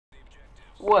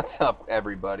What's up,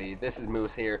 everybody? This is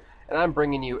Moose here, and I'm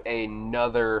bringing you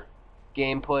another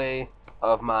gameplay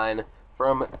of mine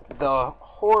from the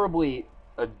horribly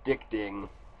addicting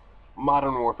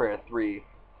Modern Warfare 3.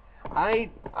 I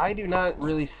do not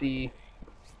really see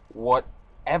what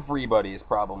everybody's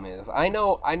problem is. I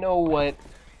know what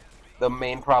the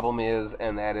main problem is,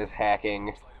 and that is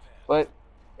hacking. But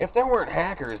if there weren't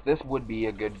hackers, this would be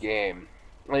a good game.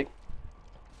 Like,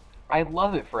 I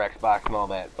love it for Xbox and all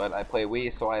that, but I play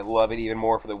Wii, so I love it even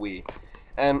more for the Wii.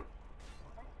 And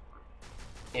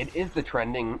it is the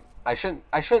trending. I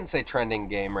shouldn't say trending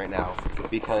game right now,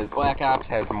 because Black Ops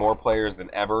has more players than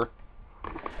ever.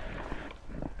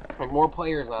 Like, more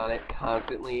players on it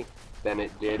constantly than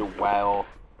it did while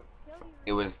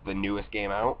it was the newest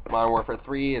game out. Modern Warfare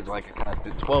 3 is like a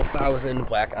constant 12,000.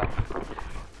 Black Ops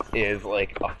is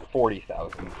like a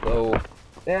 40,000. So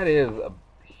that is a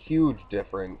huge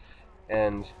difference,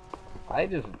 and I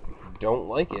just don't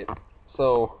like it.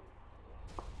 So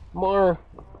more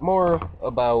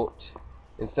about,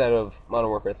 instead of Modern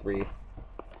Warfare 3,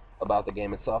 about the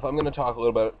game itself. I'm going to talk a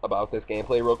little bit about this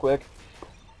gameplay real quick.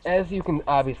 As you can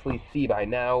obviously see by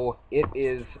now, it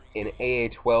is an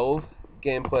AA-12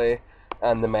 gameplay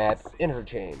on the map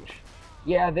Interchange.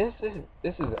 Yeah, this is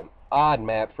an odd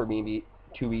map for me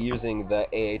to be using the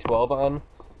AA-12 on,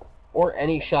 or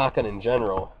any shotgun in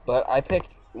general, but I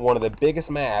picked one of the biggest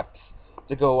maps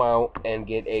to go out and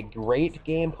get a great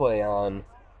gameplay on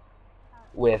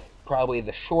with probably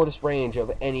the shortest range of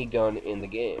any gun in the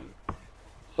game.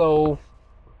 So,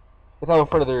 without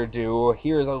further ado,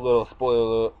 here's a little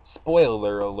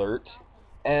spoiler alert,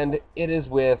 and it is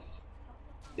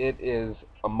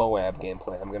a Moab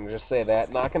gameplay. I'm going to just say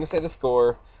that. Not going to say the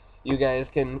score. You guys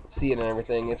can see it and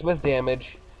everything. It's with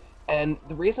damage. And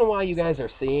the reason why you guys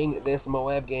are seeing this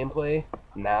Moab gameplay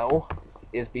now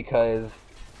is because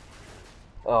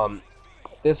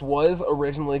this was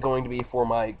originally going to be for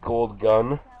my gold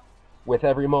gun with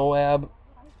every Moab.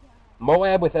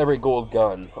 Moab with every gold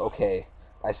gun. Okay,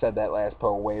 I said that last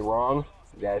part way wrong.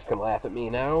 You guys can laugh at me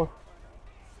now.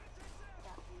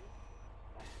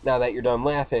 Now that you're done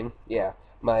laughing, yeah,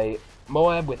 my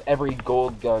Moab with every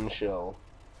gold gun show.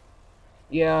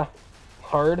 Yeah,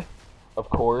 hard, of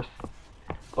course,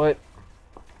 but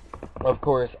of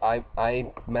course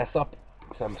I mess up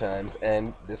sometimes,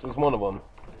 and this was one of them.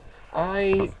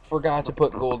 I forgot to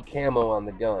put gold camo on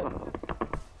the gun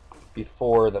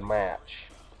before the match.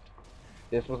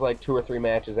 This was like 2 or 3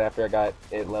 matches after I got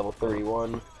it level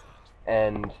 31,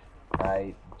 and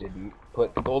I didn't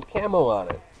put the gold camo on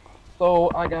it. So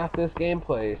I got this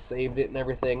gameplay, saved it and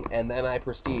everything, and then I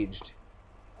prestiged.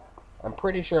 I'm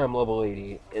pretty sure I'm level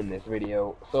 80 in this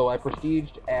video, so I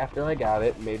prestiged after I got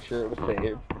it, made sure it was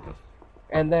saved.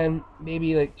 And then,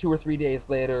 maybe like 2 or 3 days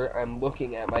later, I'm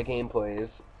looking at my gameplays,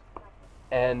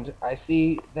 and I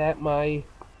see that my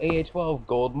AA-12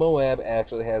 Gold Moab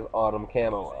actually has Autumn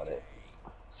Camo on it.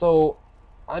 So,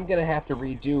 I'm going to have to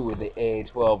redo the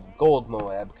AA-12 Gold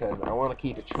Moab, because I want to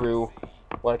keep it true.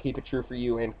 I want to keep it true for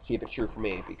you and keep it true for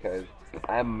me, because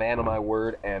I'm a man of my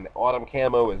word, and Autumn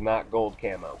Camo is not Gold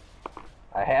Camo.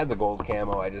 I had the gold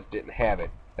camo, I just didn't have it.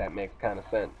 That makes kind of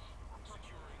sense.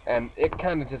 And it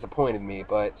kind of disappointed me,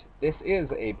 but this is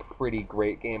a pretty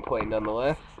great gameplay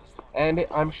nonetheless, and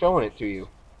I'm showing it to you.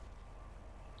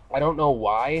 I don't know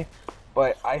why,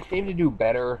 but I seem to do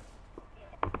better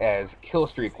as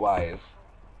killstreak-wise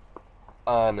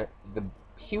on the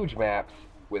huge maps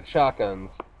with shotguns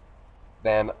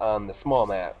than on the small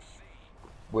maps,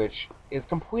 which is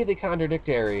completely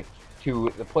contradictory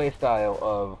to the playstyle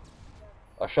of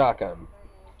a shotgun.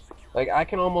 Like, I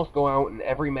can almost go out in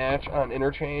every match on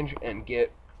Interchange and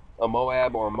get a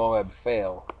Moab or a Moab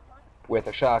fail with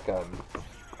a shotgun,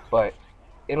 but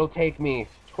it'll take me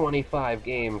 25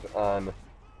 games on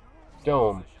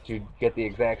Dome to get the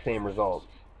exact same results.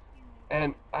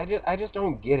 And I just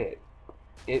don't get it.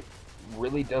 It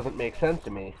really doesn't make sense to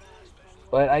me.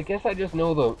 But I guess I just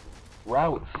know the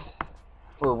routes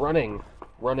for running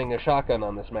a shotgun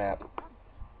on this map.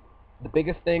 The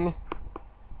biggest thing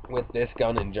with this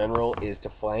gun in general is to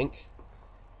flank,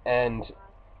 and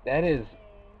that is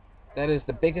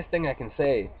the biggest thing I can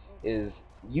say is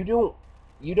you don't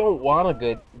want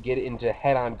to get into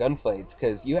head-on gunfights,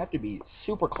 because you have to be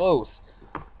super close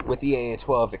with the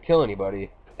AA-12 to kill anybody,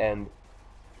 and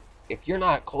if you're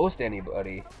not close to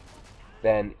anybody,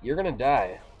 then you're gonna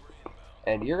die,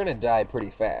 and you're gonna die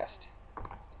pretty fast.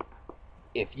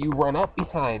 If you run up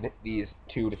behind these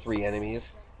 2 to 3 enemies,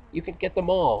 you can get them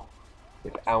all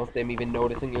without them even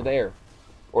noticing you're there.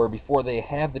 Or before they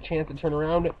have the chance to turn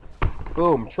around,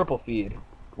 boom, triple feed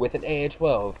with an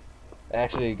AA-12. I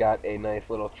actually got a nice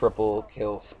little triple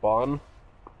kill spawn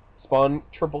fun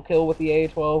triple kill with the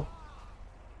AA-12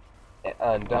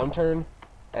 on Downturn,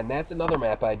 and that's another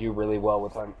map I do really well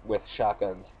with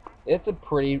shotguns. It's a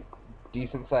pretty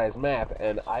decent sized map,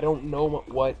 and I don't know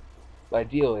what my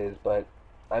deal is, but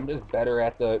I'm just better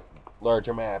at the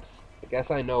larger maps. I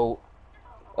guess I know,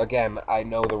 again, I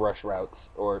know the rush routes,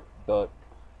 or the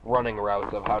running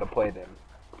routes of how to play them.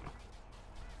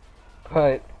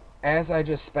 But as I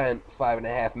just spent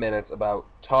 5.5 minutes about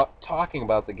talking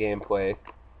about the gameplay,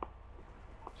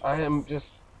 I am just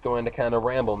going to kind of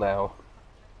ramble now.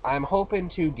 I'm hoping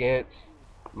to get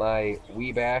my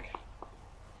Wii back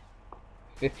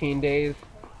 15 days.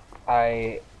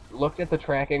 I looked at the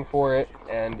tracking for it,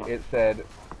 and it said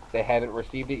they haven't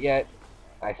received it yet.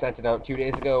 I sent it out 2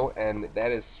 days ago, and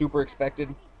that is super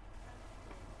expected.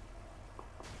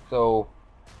 So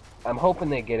I'm hoping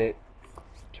they get it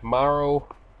tomorrow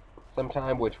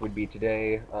sometime, which would be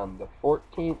today on the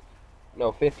 14th,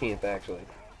 no, 15th actually.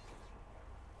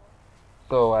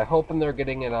 So I'm hoping they're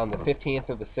getting it on the 15th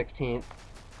or the 16th,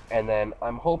 and then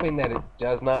I'm hoping that it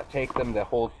does not take them the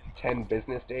whole 10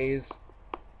 business days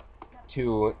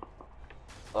to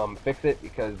fix it,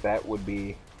 because that would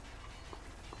be,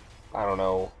 I don't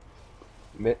know,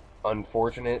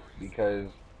 unfortunate, because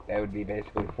that would be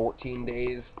basically 14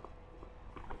 days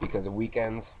because of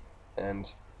weekends, and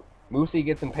Moosey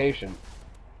gets impatient,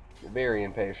 very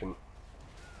impatient.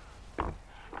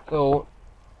 So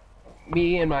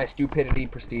me and my stupidity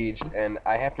prestige, and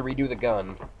I have to redo the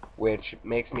gun, which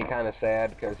makes me kind of sad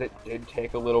because it did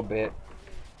take a little bit.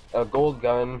 A gold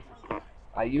gun,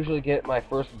 I usually get my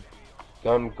first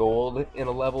gun gold in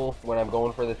a level when I'm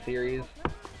going for the series,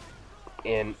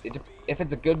 and if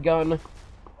it's a good gun,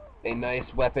 a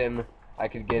nice weapon, I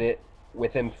could get it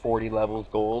within 40 levels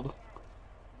gold.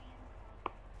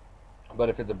 But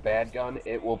if it's a bad gun,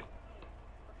 it will,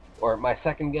 or my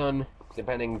second gun,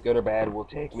 depending good or bad, will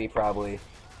take me probably,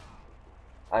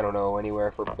 I don't know,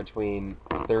 anywhere from between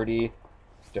 30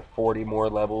 to 40 more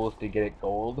levels to get it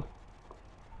gold.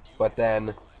 But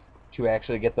then to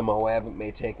actually get the Moab, it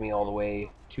may take me all the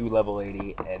way to level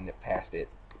 80 and past it.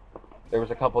 There was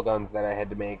a couple guns that I had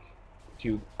to make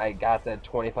I got that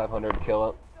 2500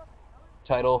 kill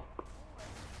title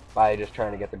by just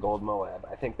trying to get the gold Moab.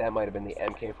 I think that might have been the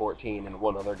MK14 and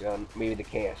one other gun, maybe the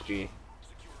KSG.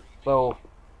 So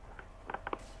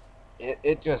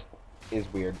it just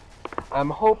is weird.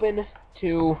 I'm hoping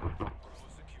to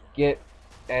get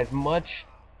as much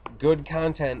good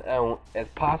content out as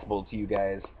possible to you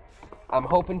guys. I'm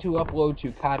hoping to upload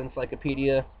to COD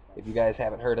Encyclopedia. If you guys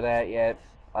haven't heard of that yet,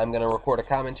 I'm going to record a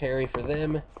commentary for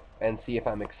them and see if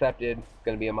I'm accepted. It's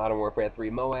going to be a Modern Warfare 3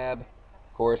 Moab,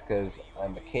 of course, because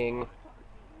I'm the king.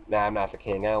 Nah, I'm not the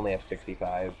king. I only have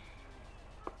 65.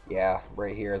 Yeah,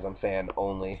 right here as I'm saying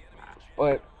only.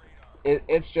 But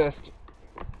it's just,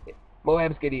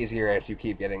 Moabs get easier as you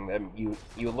keep getting them.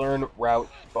 You learn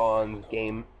routes, spawns,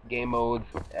 game modes,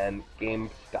 and game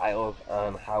styles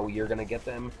on how you're going to get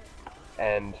them,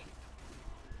 and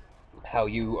how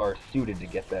you are suited to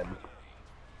get them.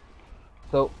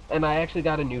 So, and I actually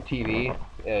got a new TV,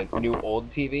 a new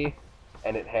old TV,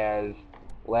 and it has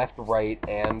left, right,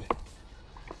 and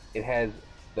it has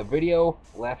the video,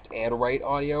 left and right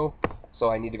audio, so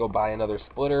I need to go buy another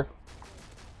splitter,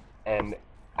 and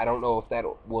I don't know if that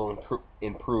will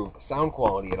improve sound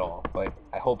quality at all, but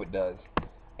I hope it does.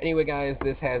 Anyway guys,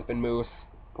 this has been Moose,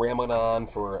 rambling on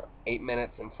for 8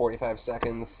 minutes and 45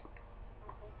 seconds.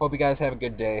 Hope you guys have a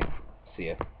good day. See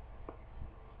ya.